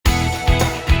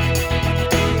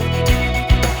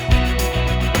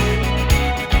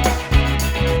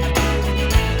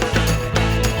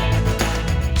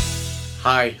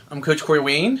Hi, I'm Coach Corey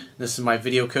Wayne. This is my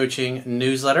video coaching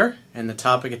newsletter, and the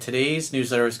topic of today's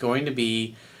newsletter is going to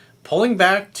be pulling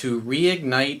back to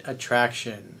reignite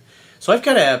attraction. So I've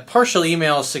got a partial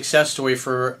email success story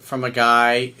from a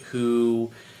guy who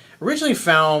originally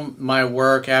found my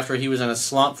work after he was in a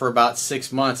slump for about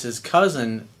 6 months. His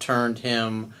cousin turned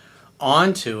him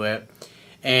onto it,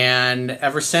 and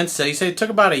ever since then, he said it took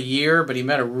about a year, but he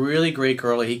met a really great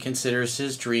girl that he considers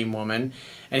his dream woman.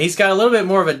 And he's got a little bit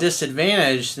more of a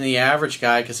disadvantage than the average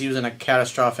guy because he was in a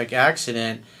catastrophic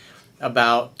accident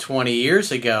about 20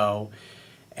 years ago,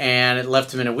 and it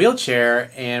left him in a wheelchair.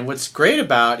 And what's great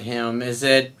about him is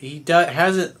that he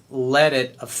hasn't let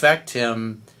it affect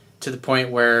him to the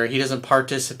point where he doesn't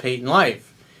participate in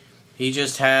life. He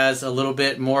just has a little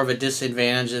bit more of a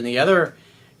disadvantage than the other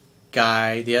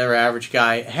average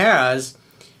guy has,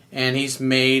 and he's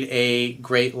made a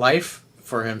great life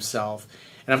for himself.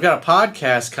 And I've got a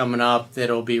podcast coming up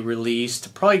that'll be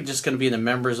released, probably just going to be in the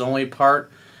members only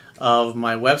part of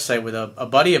my website, with a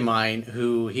buddy of mine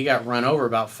who he got run over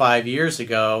about 5 years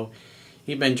ago.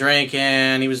 He'd been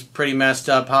drinking, he was pretty messed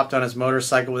up, hopped on his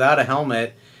motorcycle without a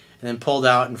helmet, and then pulled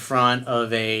out in front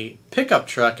of a pickup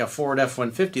truck, a Ford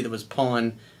F-150 that was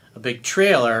pulling a big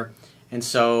trailer. And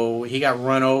so he got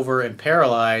run over and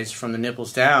paralyzed from the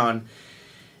nipples down.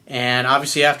 And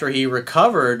obviously after he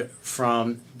recovered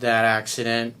from that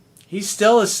accident, he's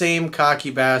still the same cocky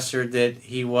bastard that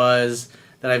he was,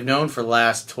 that I've known for the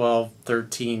last 12,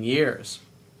 13 years.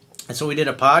 And so we did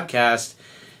a podcast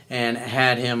and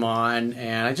had him on,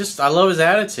 and I love his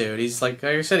attitude. He's like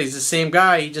I said, he's the same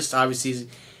guy, he just obviously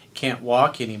can't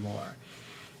walk anymore.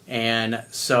 And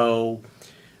so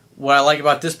what I like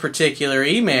about this particular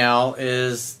email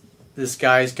is this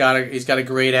guy's got a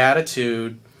great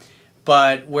attitude.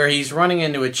 But where he's running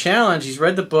into a challenge, he's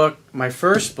read the book, my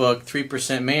first book,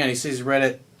 3% Man. He says he's read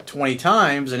it 20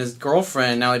 times, and his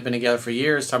girlfriend, now they've been together for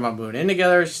years, talking about moving in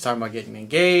together. She's talking about getting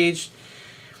engaged.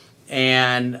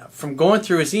 And from going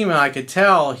through his email, I could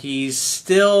tell he's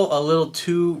still a little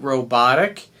too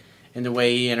robotic in the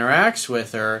way he interacts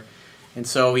with her. And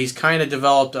so he's kind of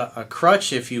developed a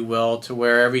crutch, if you will, to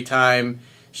where every time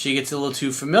she gets a little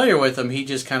too familiar with him, he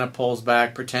just kind of pulls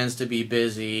back, pretends to be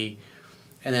busy,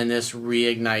 and then this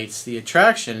reignites the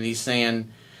attraction. And he's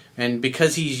saying, and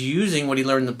because he's using what he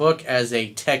learned in the book as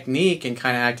a technique and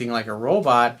kind of acting like a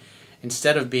robot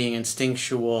instead of being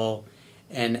instinctual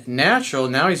and natural,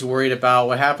 now he's worried about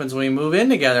what happens when we move in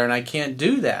together, and I can't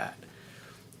do that.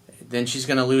 Then she's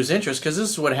going to lose interest, because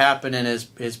this is what happened in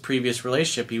his previous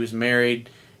relationship. He was married,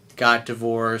 got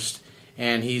divorced,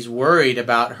 and he's worried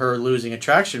about her losing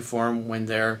attraction for him when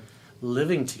they're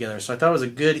living together. So I thought it was a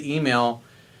good email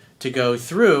to go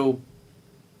through,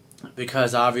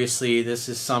 because obviously this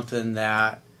is something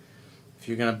that if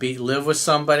you're going to live with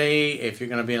somebody, if you're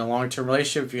going to be in a long-term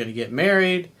relationship, if you're going to get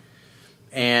married,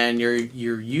 and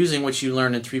you're using what you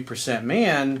learned in 3%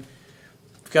 Man,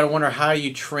 you've got to wonder how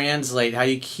you translate, how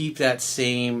you keep that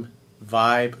same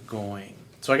vibe going.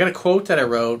 So I got a quote that I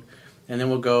wrote, and then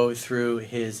we'll go through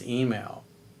his email.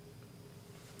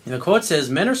 And the quote says,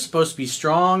 "Men are supposed to be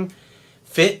strong,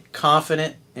 fit,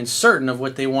 confident, and certain of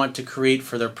what they want to create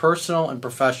for their personal and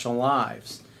professional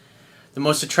lives. The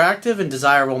most attractive and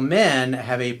desirable men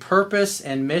have a purpose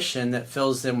and mission that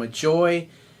fills them with joy,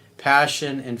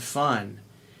 passion, and fun.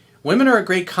 Women are a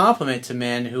great complement to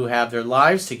men who have their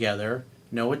lives together,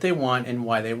 know what they want and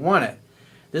why they want it.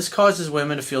 This causes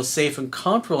women to feel safe and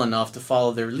comfortable enough to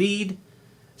follow their lead,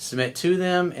 submit to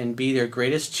them, and be their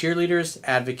greatest cheerleaders,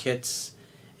 advocates,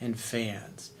 and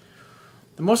fans."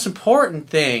 The most important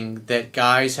thing that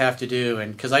guys have to do,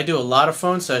 and because I do a lot of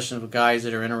phone sessions with guys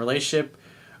that are in a relationship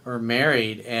or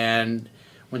married, and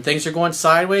when things are going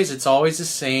sideways, it's always the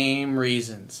same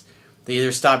reasons. They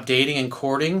either stopped dating and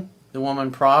courting the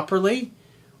woman properly,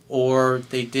 or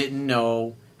they didn't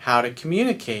know how to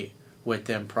communicate with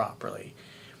them properly.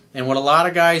 And what a lot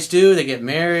of guys do, they get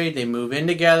married, they move in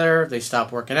together, they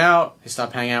stop working out, they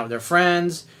stop hanging out with their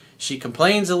friends. She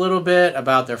complains a little bit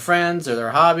about their friends or their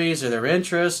hobbies or their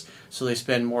interests, so they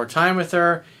spend more time with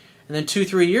her. And then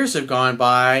 2-3 years have gone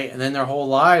by, and then their whole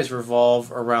lives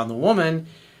revolve around the woman,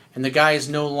 and the guy is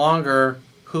no longer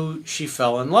who she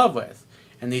fell in love with.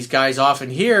 And these guys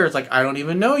often hear, it's like, "I don't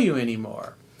even know you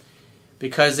anymore,"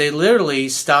 because they literally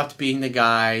stopped being the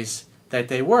guys that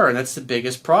they were. And that's the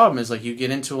biggest problem, is like you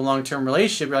get into a long-term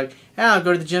relationship, you're like, I'll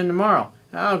go to the gym tomorrow.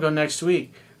 I'll go next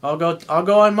week. I'll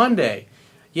go on Monday.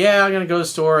 Yeah, I'm going to go to the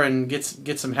store and get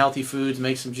some healthy foods,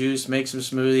 make some juice, make some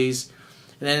smoothies.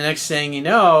 And then the next thing you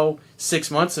know,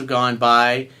 6 months have gone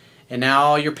by, and now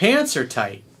all your pants are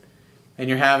tight. And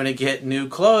you're having to get new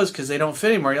clothes because they don't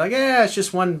fit anymore. You're like, it's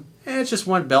just one It's just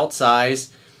one belt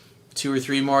size. 2 or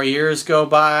 3 more years go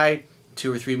by,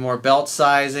 2 or 3 more belt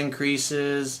size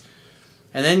increases,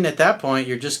 and then at that point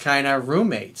you're just kind of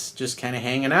roommates, just kind of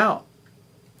hanging out.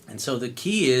 And so the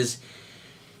key is,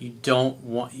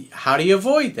 how do you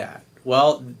avoid that?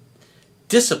 Well,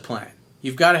 discipline.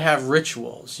 You've got to have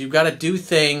rituals. You've got to do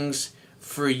things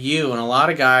for you. And a lot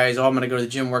of guys, I'm going to go to the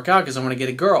gym, work out because I'm going to get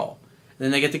a girl. And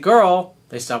then they get the girl,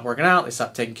 they stop working out, they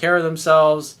stop taking care of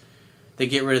themselves, they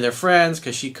get rid of their friends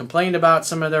because she complained about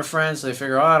some of their friends, so they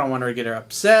figure, I don't want her to get her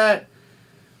upset.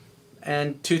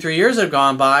 And 2-3 years have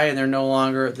gone by and they're no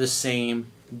longer the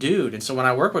same dude. And so when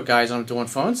I work with guys, I'm doing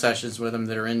phone sessions with them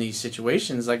that are in these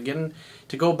situations, like getting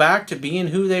to go back to being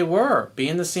who they were,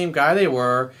 being the same guy they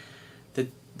were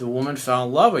that the woman fell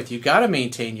in love with. You got to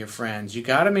maintain your friends. You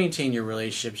got to maintain your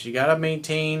relationships. You got to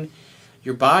maintain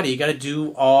your body. You got to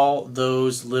do all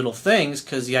those little things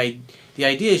because the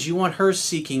idea is you want her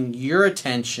seeking your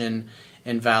attention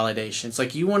and validation. It's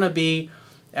like you want to be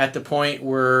at the point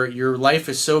where your life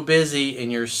is so busy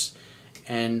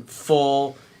and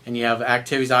full, and you have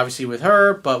activities obviously with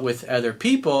her, but with other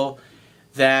people,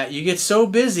 that you get so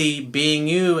busy being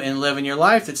you and living your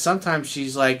life that sometimes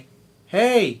she's like,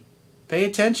 hey, pay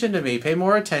attention to me, pay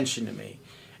more attention to me.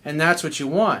 And that's what you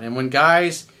want. And when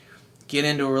guys get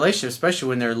into a relationship, especially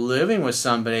when they're living with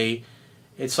somebody,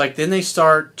 it's like then they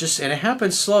start and it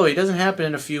happens slowly. It doesn't happen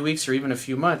in a few weeks or even a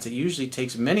few months. It usually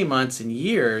takes many months and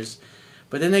years.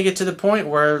 But then they get to the point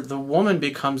where the woman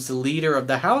becomes the leader of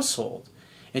the household.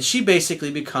 And she basically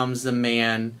becomes the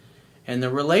man in the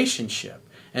relationship.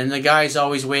 And the guy's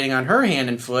always waiting on her hand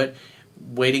and foot,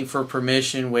 waiting for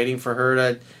permission, waiting for her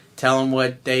to tell him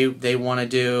what they want to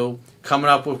do, coming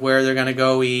up with where they're going to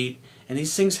go eat. And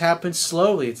these things happen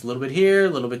slowly. It's a little bit here, a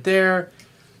little bit there.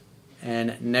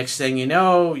 And next thing you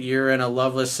know, you're in a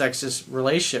loveless, sexist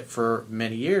relationship for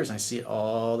many years. I see it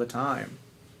all the time.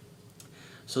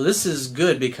 So this is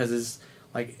good because it's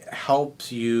like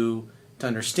helps you to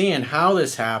understand how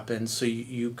this happens so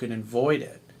you can avoid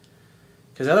it.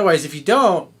 Because otherwise, if you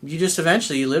don't, you just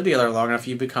eventually, you live together long enough,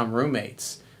 you become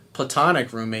roommates.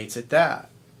 Platonic roommates at that.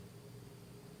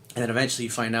 And then eventually you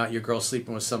find out your girl's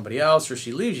sleeping with somebody else or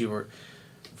she leaves you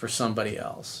for somebody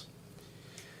else.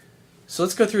 So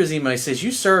let's go through his email. He says,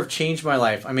 you, sir, have changed my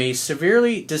life. I'm a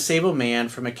severely disabled man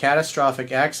from a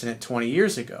catastrophic accident 20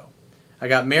 years ago. I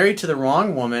got married to the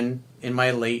wrong woman in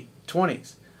my late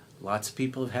 20s. Lots of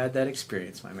people have had that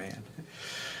experience, my man.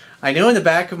 I knew in the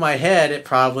back of my head it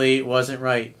probably wasn't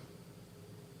right.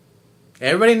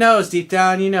 Everybody knows, deep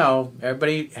down you know.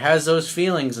 Everybody has those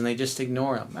feelings and they just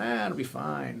ignore them. It'll be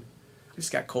fine. I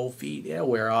just got cold feet. It'll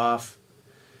wear off.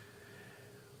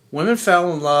 Women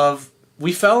fell in love.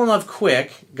 We fell in love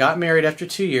quick, got married after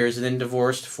 2 years, and then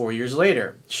divorced 4 years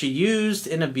later. She used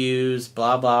and abused,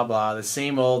 blah, blah, blah, the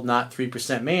same old not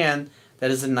 3% man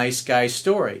that is a nice guy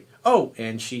story. Oh,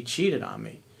 and she cheated on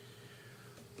me.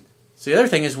 So the other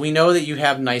thing is we know that you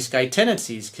have nice guy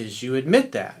tendencies because you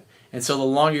admit that. And so the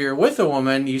longer you're with a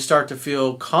woman, you start to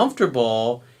feel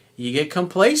comfortable, you get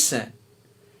complacent.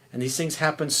 And these things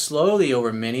happen slowly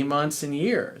over many months and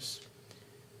years.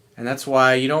 And that's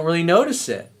why you don't really notice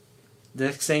it. The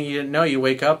next thing you didn't know, you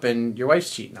wake up and your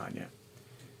wife's cheating on you.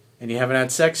 And you haven't had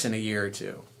sex in a year or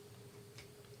two.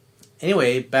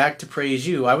 Anyway, back to Praise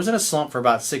You. I was in a slump for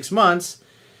about 6 months.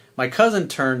 My cousin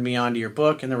turned me on to your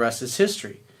book, and the rest is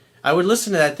history. I would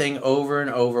listen to that thing over and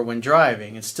over when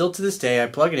driving, and still to this day I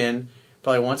plug it in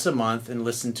probably once a month and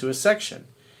listen to a section.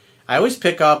 I always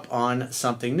pick up on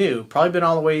something new. Probably been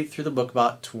all the way through the book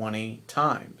about 20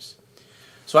 times.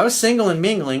 So I was single and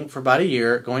mingling for about a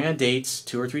year, going on dates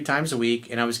 2 or 3 times a week,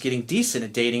 and I was getting decent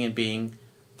at dating and being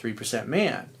 3%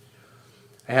 man.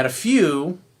 I had a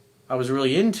few I was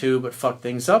really into but fucked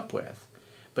things up with.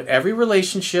 But every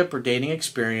relationship or dating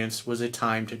experience was a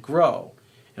time to grow.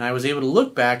 And I was able to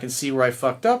look back and see where I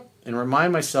fucked up and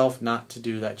remind myself not to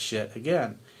do that shit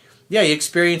again. Yeah, you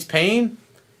experience pain,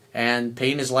 and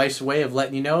pain is life's way of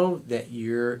letting you know that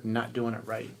you're not doing it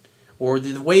right. Or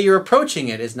the way you're approaching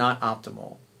it is not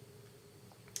optimal.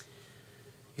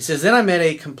 He says, then I met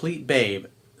a complete babe.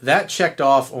 That checked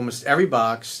off almost every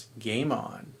box. Game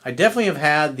on. I definitely have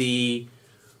had the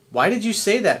why did you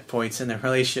say that points in the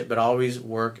relationship, but always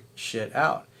work shit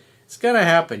out. It's going to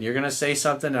happen. You're going to say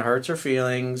something that hurts her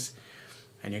feelings,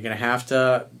 and you're going to have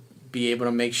to be able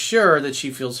to make sure that she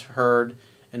feels heard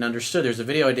and understood. There's a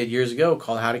video I did years ago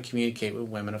called How to Communicate with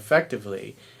Women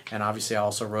Effectively, and obviously I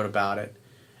also wrote about it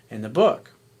in the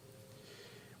book.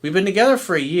 We've been together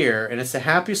for a year, and it's the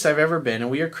happiest I've ever been, and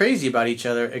we are crazy about each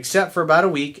other, except for about a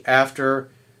week after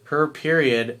her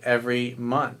period every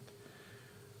month.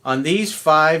 On these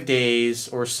 5 days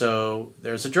or so,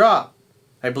 there's a drop.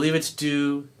 I believe it's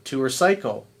due to her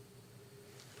cycle.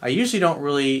 I usually don't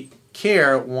really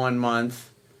care 1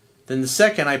 month. Then the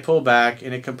second I pull back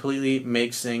and it completely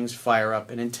makes things fire up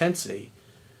in intensity.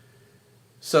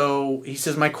 So he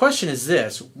says, my question is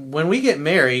this. When we get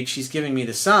married, she's giving me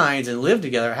the signs and live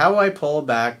together. How do I pull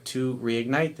back to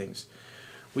reignite things?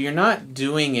 Well, you're not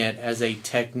doing it as a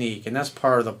technique. And that's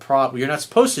part of the problem. You're not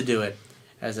supposed to do it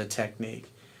as a technique.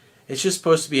 It's just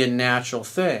supposed to be a natural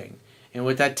thing. And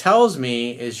what that tells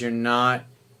me is you're not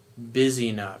busy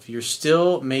enough. You're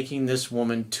still making this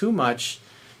woman too much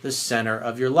the center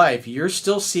of your life. You're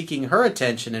still seeking her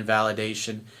attention and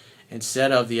validation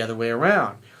instead of the other way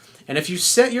around. And if you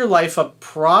set your life up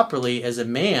properly as a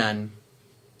man,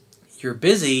 you're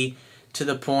busy to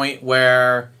the point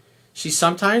where she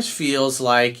sometimes feels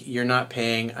like you're not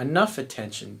paying enough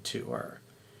attention to her.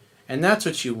 And that's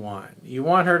what you want. You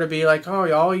want her to be like,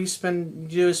 oh, all you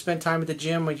do is spend time at the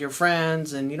gym with your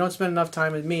friends and you don't spend enough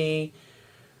time with me.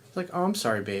 It's like, oh, I'm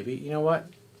sorry, baby. You know what?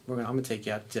 I'm going to take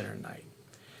you out to dinner tonight.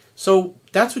 So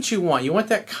that's what you want. You want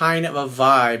that kind of a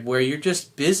vibe where you're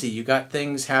just busy. You got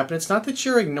things happening. It's not that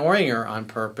you're ignoring her on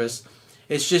purpose.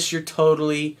 It's just you're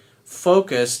totally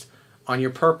focused on your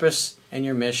purpose and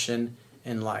your mission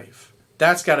in life.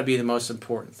 That's got to be the most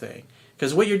important thing.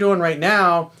 Because what you're doing right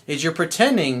now is you're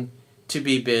pretending to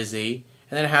be busy,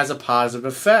 and then it has a positive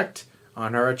effect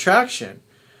on her attraction.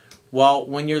 Well,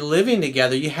 when you're living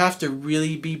together, you have to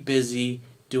really be busy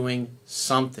doing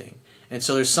something. And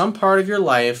so there's some part of your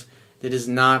life that is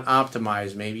not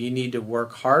optimized. Maybe you need to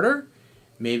work harder.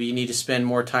 Maybe you need to spend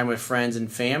more time with friends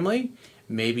and family.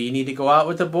 Maybe you need to go out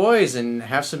with the boys and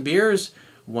have some beers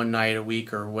one night a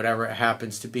week or whatever it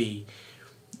happens to be.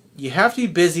 You have to be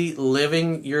busy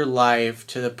living your life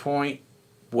to the point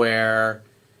where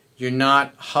you're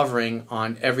not hovering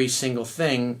on every single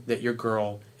thing that your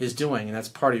girl is doing. And that's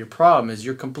part of your problem, is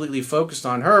you're completely focused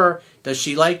on her. Does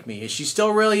she like me? Is she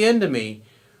still really into me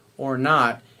or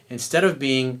not? Instead of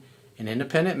being an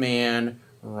independent man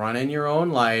running your own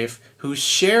life who's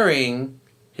sharing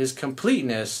his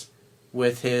completeness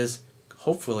with his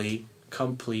hopefully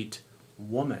complete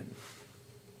woman.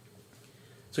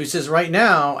 So he says, right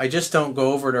now, I just don't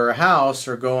go over to her house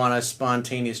or go on a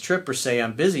spontaneous trip or say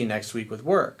I'm busy next week with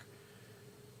work.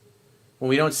 When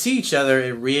we don't see each other,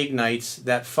 it reignites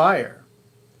that fire.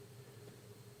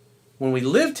 When we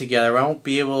live together, I won't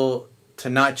be able to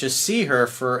not just see her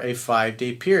for a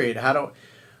 5-day period.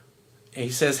 He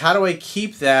says, how do I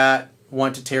keep that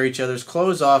want to tear each other's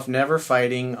clothes off, never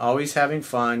fighting, always having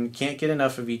fun, can't get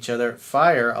enough of each other,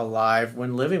 fire alive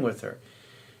when living with her?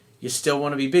 You still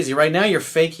want to be busy. Right now you're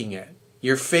faking it.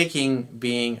 You're faking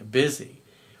being busy.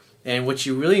 And what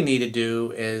you really need to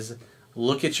do is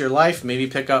look at your life, maybe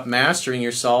pick up Mastering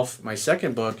Yourself, my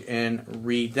second book, and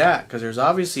read that. Because there's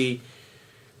obviously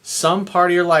some part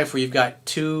of your life where you've got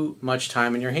too much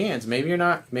time in your hands. Maybe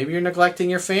you're neglecting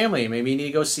your family. Maybe you need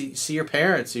to go see your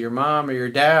parents or your mom or your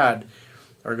dad,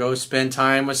 or go spend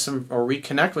time with or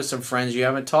reconnect with some friends you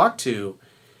haven't talked to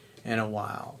in a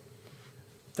while.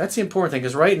 That's the important thing,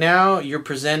 because right now you're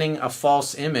presenting a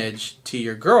false image to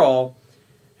your girl,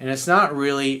 and it's not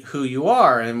really who you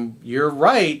are. And you're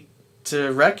right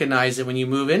to recognize that when you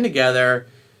move in together,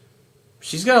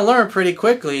 she's going to learn pretty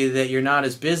quickly that you're not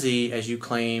as busy as you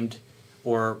claimed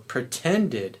or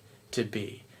pretended to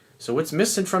be. So what's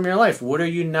missing from your life? What are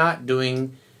you not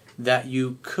doing that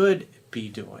you could be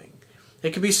doing?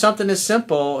 It could be something as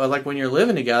simple like when you're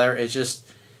living together, it's just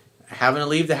having to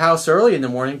leave the house early in the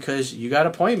morning because you got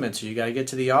appointments, or you got to get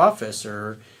to the office,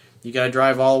 or you got to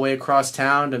drive all the way across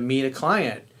town to meet a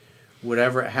client,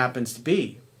 whatever it happens to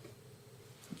be.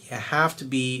 You have to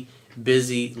be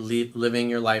busy living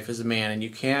your life as a man, and you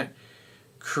can't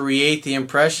create the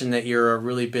impression that you're a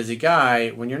really busy guy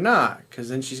when you're not, because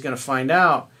then she's going to find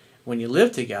out when you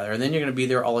live together, and then you're going to be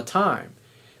there all the time.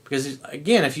 Because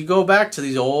again, if you go back to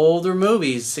these older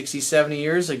movies 60, 70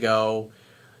 years ago,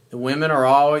 the men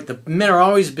are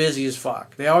always busy as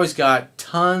fuck. They always got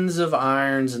tons of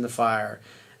irons in the fire.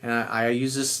 And I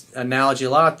use this analogy a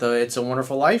lot, the It's a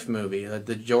Wonderful Life movie,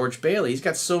 the George Bailey. He's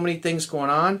got so many things going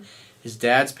on. His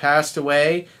dad's passed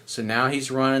away, so now he's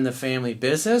running the family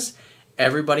business.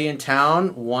 Everybody in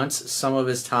town wants some of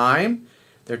his time.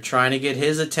 They're trying to get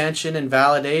his attention and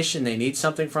validation. They need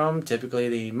something from him. Typically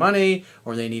they need money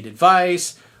or they need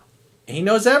advice. He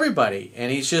knows everybody,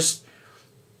 and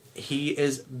he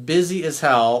is busy as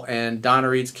hell, and Donna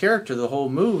Reed's character, the whole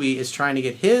movie, is trying to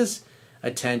get his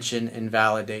attention and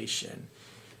validation.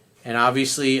 And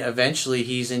obviously, eventually,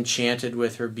 he's enchanted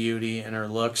with her beauty and her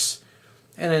looks,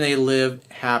 and then they live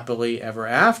happily ever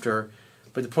after.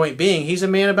 But the point being, he's a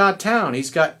man about town.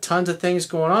 He's got tons of things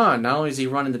going on. Not only is he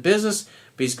running the business,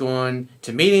 but he's going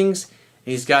to meetings.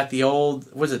 He's got the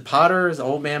old, was it Potter, the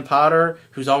old man Potter,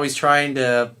 who's always trying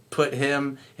to put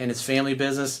him and his family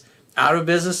business out of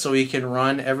business so he can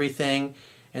run everything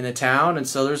in the town. And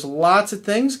so there's lots of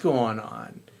things going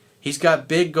on. He's got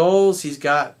big goals. He's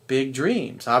got big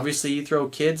dreams. Obviously, you throw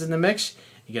kids in the mix.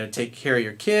 You got to take care of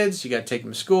your kids. You got to take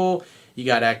them to school. You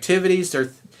got activities.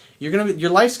 Your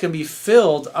life's gonna be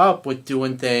filled up with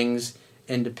doing things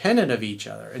independent of each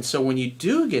other. And so when you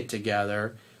do get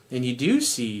together and you do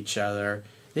see each other,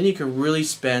 then you can really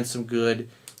spend some good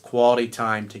quality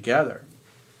time together.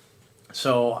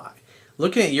 So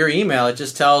looking at your email, it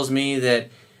just tells me that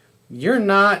you're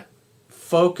not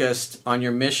focused on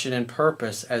your mission and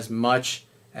purpose as much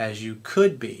as you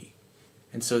could be.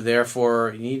 And so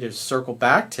therefore, you need to circle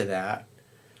back to that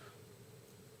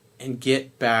and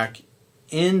get back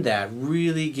in that.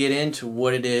 Really get into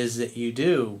what it is that you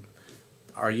do.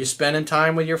 Are you spending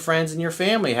time with your friends and your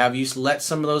family? Have you let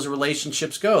some of those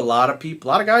relationships go? A lot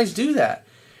of guys do that.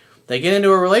 They get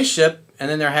into a relationship and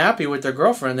then they're happy with their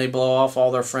girlfriend. They blow off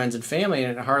all their friends and family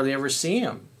and hardly ever see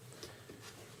them.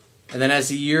 And then as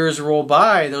the years roll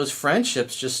by, those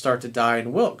friendships just start to die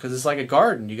and wilt, because it's like a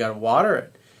garden. You got to water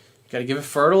it. You got to give it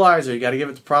fertilizer. You got to give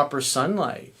it the proper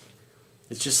sunlight.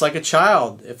 It's just like a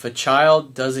child. If a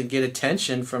child doesn't get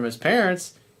attention from his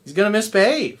parents, he's going to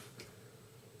misbehave.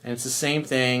 And it's the same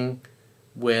thing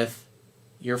with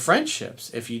your friendships.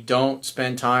 If you don't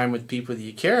spend time with people that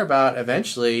you care about,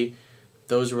 eventually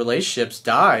those relationships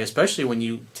die, especially when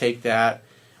you take that,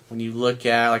 when you look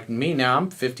at, like me now, I'm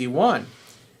 51.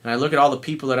 And I look at all the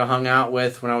people that I hung out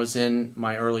with when I was in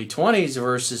my early 20s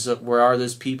versus where are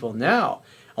those people now.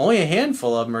 Only a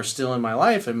handful of them are still in my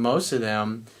life, and most of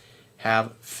them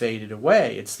have faded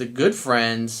away. It's the good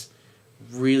friends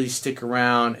really stick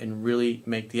around and really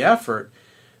make the effort.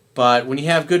 But when you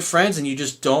have good friends and you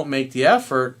just don't make the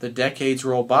effort, the decades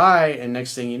roll by, and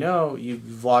next thing you know,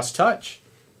 you've lost touch.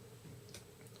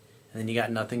 And then you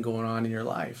got nothing going on in your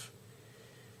life.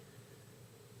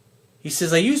 He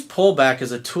says, I use pullback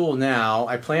as a tool now.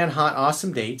 I plan hot,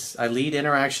 awesome dates. I lead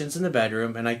interactions in the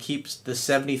bedroom, and I keep the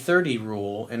 70-30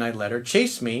 rule, and I let her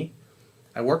chase me.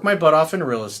 I work my butt off in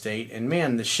real estate, and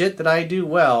man, the shit that I do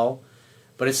well,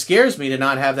 but it scares me to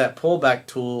not have that pullback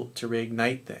tool to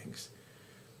reignite things.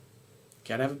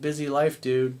 Gotta have a busy life,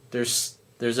 dude. There's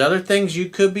other things you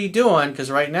could be doing,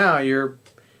 because right now you're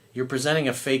presenting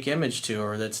a fake image to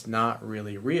her that's not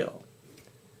really real.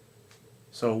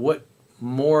 So what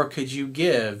more could you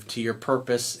give to your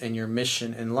purpose and your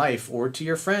mission in life, or to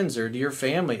your friends, or to your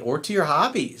family, or to your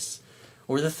hobbies,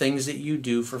 or the things that you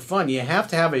do for fun? You have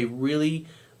to have a really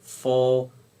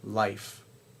full life.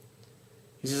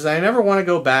 He says, I never want to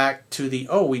go back to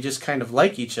we just kind of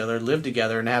like each other, live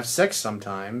together, and have sex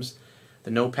sometimes,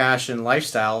 the no passion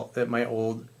lifestyle that my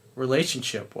old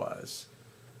relationship was.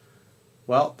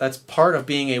 Well, that's part of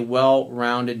being a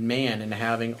well-rounded man and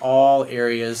having all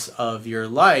areas of your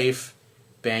life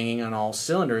banging on all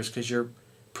cylinders, because you're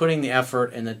putting the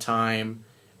effort and the time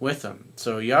with them.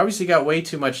 So you obviously got way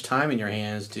too much time in your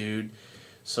hands, dude.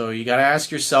 So you got to ask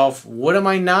yourself, what am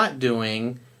I not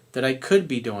doing that I could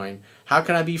be doing? How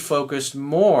can I be focused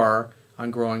more on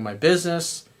growing my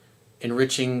business,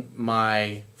 enriching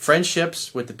my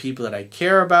friendships with the people that I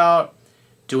care about,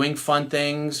 doing fun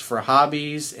things for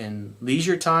hobbies and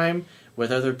leisure time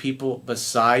with other people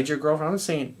besides your girlfriend? I'm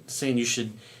not saying you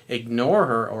should ignore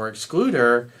her or exclude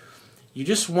her. You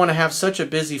just want to have such a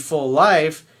busy, full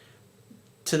life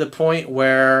to the point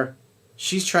where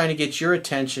she's trying to get your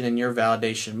attention and your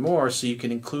validation more, so you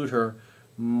can include her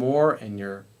more in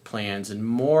your plans and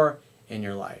more in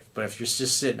your life. But if you're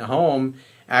just sitting at home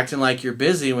acting like you're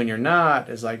busy when you're not,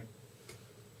 it's like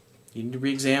you need to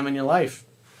re-examine your life.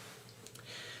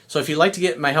 So if you'd like to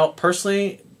get my help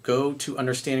personally, go to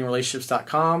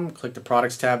understandingrelationships.com, click the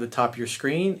products tab at the top of your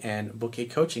screen, and book a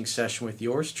coaching session with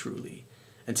yours truly.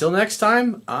 Until next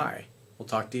time, I will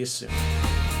talk to you soon.